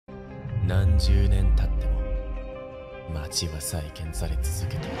何十年経っても街は再建され続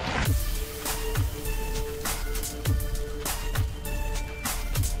けている。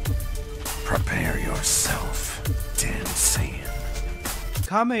Prepare yourself, dancing.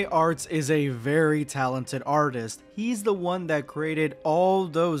 Kame Arts is a very talented artist. He's the one that created all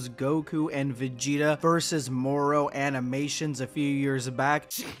those Goku and Vegeta versus Moro animations a few years back.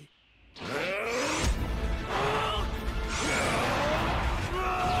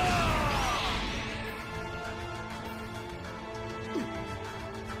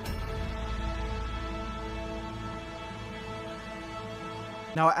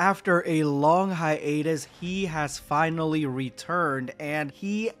 Now, after a long hiatus, he has finally returned, and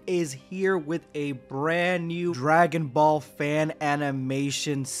he is here with a brand new Dragon Ball fan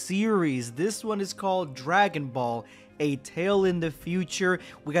animation series. This one is called Dragon Ball, A Tale in the Future.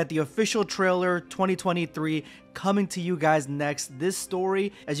 We got the official trailer 2023 coming to you guys next. This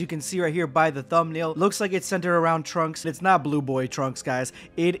story, as you can see right here by the thumbnail, looks like it's centered around Trunks. It's not Blue Boy Trunks, guys.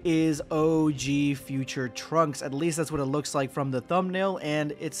 It is OG Future Trunks. At least that's what it looks like from the thumbnail,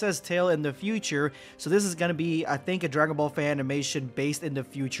 and it says Tale in the Future. So this is going to be, I think, a Dragon Ball fan animation based in the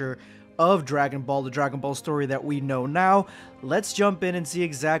future of Dragon Ball, the Dragon Ball story that we know now. Let's jump in and see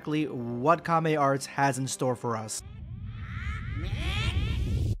exactly what Kame Arts has in store for us. "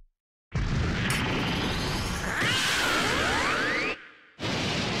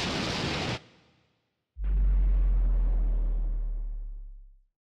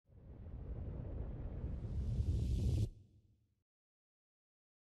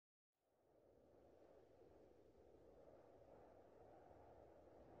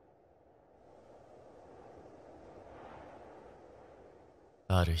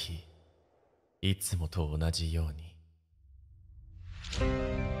ある日、いつもと同じように."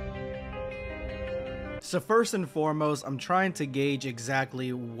 So first and foremost, I'm trying to gauge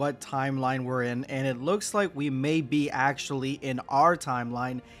exactly what timeline we're in, and it looks like we may be actually in our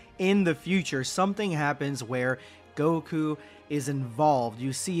timeline in the future. Something happens where Goku is involved.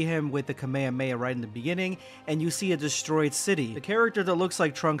 You see him with the Kamehameha right in the beginning, and you see a destroyed city. The character that looks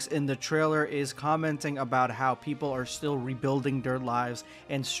like Trunks in the trailer is commenting about how people are still rebuilding their lives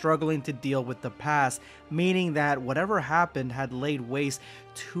and struggling to deal with the past, meaning that whatever happened had laid waste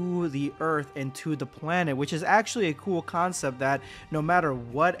to the earth and to the planet, which is actually a cool concept that no matter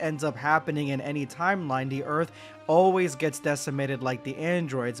what ends up happening in any timeline, the earth always gets decimated like the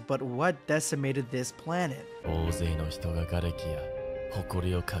androids. But what decimated this planet? 大勢の人が瓦礫や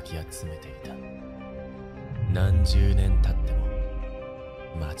埃をかき集めていた。何十年経っても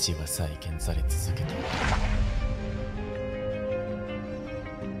街は再建され続けている。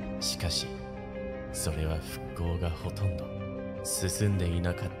しかしそれは復興がほとんど進んでい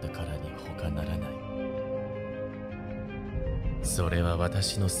なかったからに他ならない。それは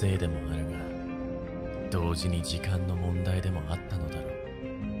私のせいでもあるが、同時に時間の問題でもあったのだろう。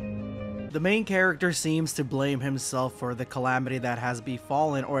The main character seems to blame himself for the calamity that has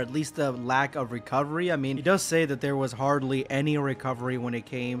befallen, or at least the lack of recovery. I mean, he does say that there was hardly any recovery when it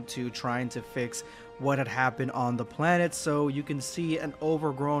came to trying to fix what had happened on the planet. So you can see an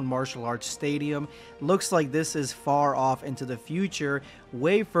overgrown martial arts stadium. Looks like this is far off into the future,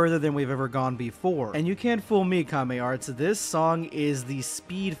 way further than we've ever gone before. And you can't fool me, Kame Arts. This song is the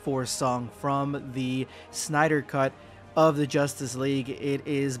Speed Force song from the Snyder Cut of the Justice League. It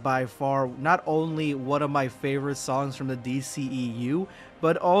is by far not only one of my favorite songs from the DCEU,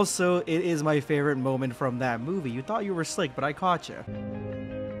 but also it is my favorite moment from that movie. You thought you were slick, but I caught you.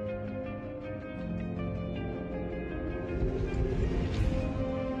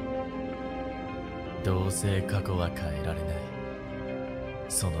 どうせ過去は変えられない。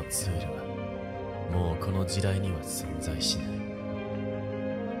そのツールはもうこの時代には存在しない。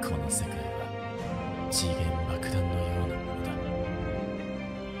この世界は次元爆弾のようなものだ。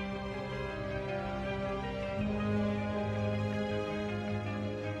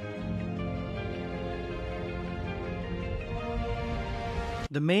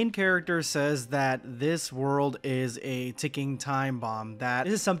The main character says that this world is a ticking time bomb, that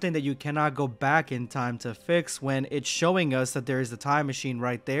this is something that you cannot go back in time to fix, when it's showing us that there is the time machine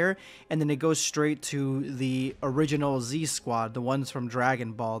right there, and then it goes straight to the original Z Squad, the ones from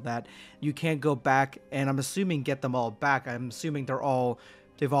Dragon Ball, that you can't go back and I'm assuming get them all back. I'm assuming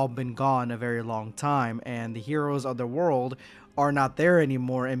they've all been gone a very long time, and the heroes of the world are not there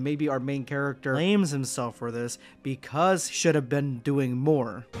anymore, and maybe our main character blames himself for this because he should have been doing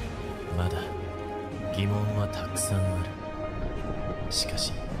more. まだ疑問はたくさんある。しか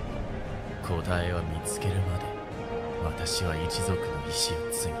し答えを見つけるまで私は一族の意志を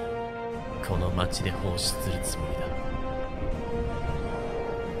継ぎ、この町で奉仕するつもりだ。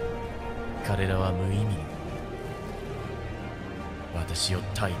彼らは無意味に私を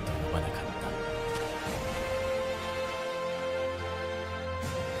タイと呼ばなかった。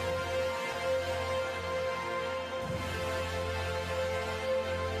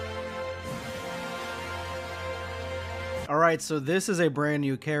Alright, so this is a brand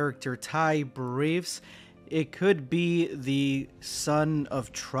new character, Tai Briefs. It could be the son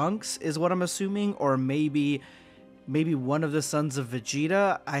of Trunks, is what I'm assuming, or maybe one of the sons of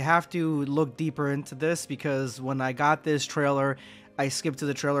Vegeta. I have to look deeper into this because when I got this trailer, I skipped to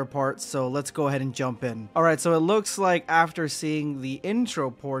the trailer part, so let's go ahead and jump in. Alright, so it looks like after seeing the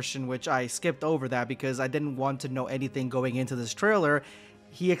intro portion, which I skipped over that because I didn't want to know anything going into this trailer,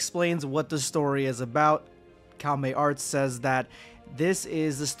 he explains what the story is about. Kalme Arts says that this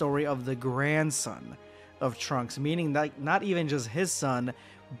is the story of the grandson of Trunks, meaning that not even just his son,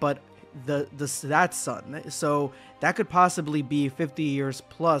 but that son. So that could possibly be 50 years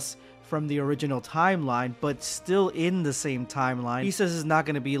plus from the original timeline, but still in the same timeline. He says it's not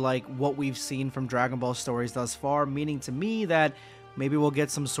going to be like what we've seen from Dragon Ball stories thus far, meaning to me that maybe we'll get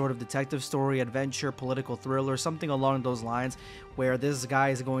some sort of detective story, adventure, political thriller, something along those lines, where this guy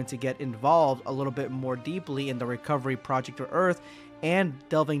is going to get involved a little bit more deeply in the recovery project of Earth and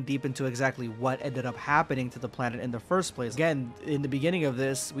delving deep into exactly what ended up happening to the planet in the first place. Again, in the beginning of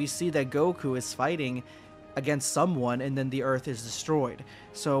this, we see that Goku is fighting against someone and then the Earth is destroyed.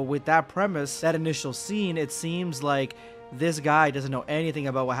 So with that premise, that initial scene, it seems like this guy doesn't know anything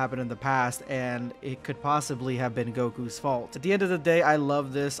about what happened in the past, and it could possibly have been Goku's fault. At the end of the day, I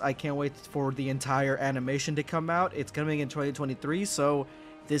love this. I can't wait for the entire animation to come out. It's coming in 2023, so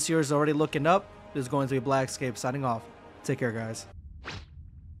this year is already looking up. This is going to be BlackScape signing off. Take care, guys.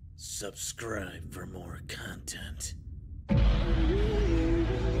 Subscribe for more content. Or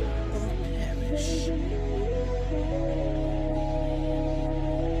perish.